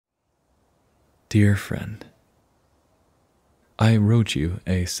Dear friend, I wrote you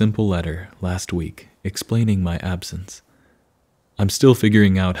a simple letter last week explaining my absence. I'm still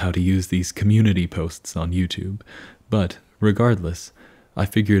figuring out how to use these community posts on YouTube, but regardless, I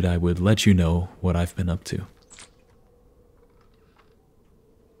figured I would let you know what I've been up to.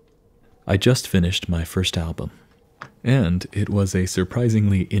 I just finished my first album, and it was a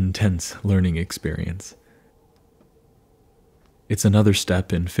surprisingly intense learning experience. It's another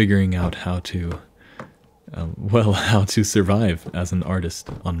step in figuring out how to survive as an artist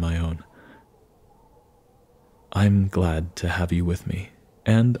on my own. I'm glad to have you with me,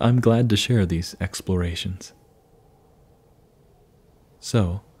 and I'm glad to share these explorations.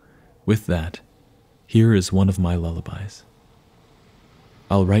 So, with that, here is one of my lullabies.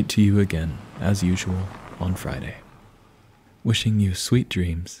 I'll write to you again, as usual, on Friday. Wishing you sweet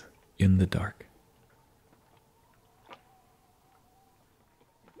dreams in the dark.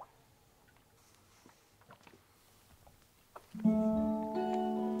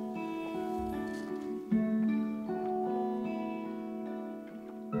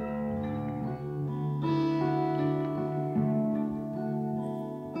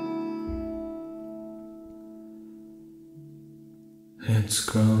 It's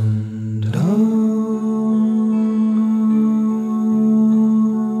grown dark,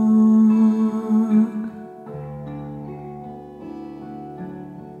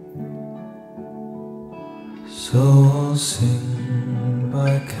 so I'll sing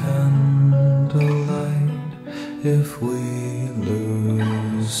by candlelight if we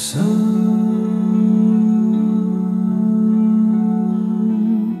lose sound.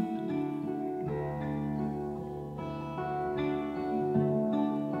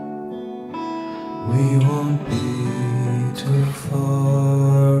 We won't be too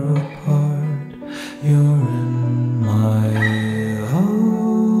far apart. You're in my heart.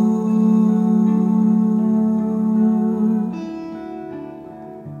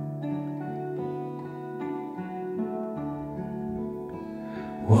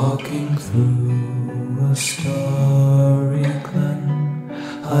 Walking through a starry glen,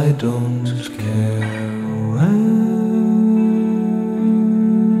 I don't care when.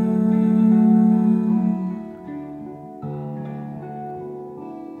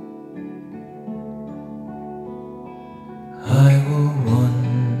 I will one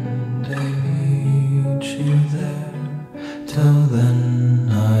day meet you there. Till then,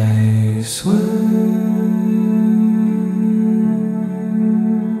 I swear.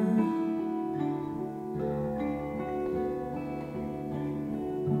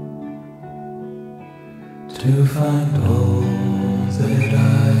 To find all that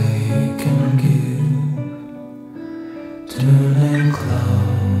I can give, to name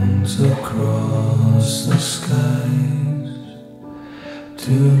clouds across the skies,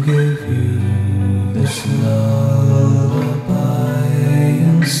 to give you this lullaby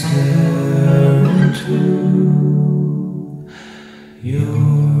and stare into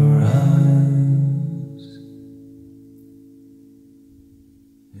your eyes.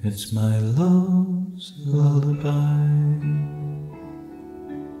 It's my love's lullaby.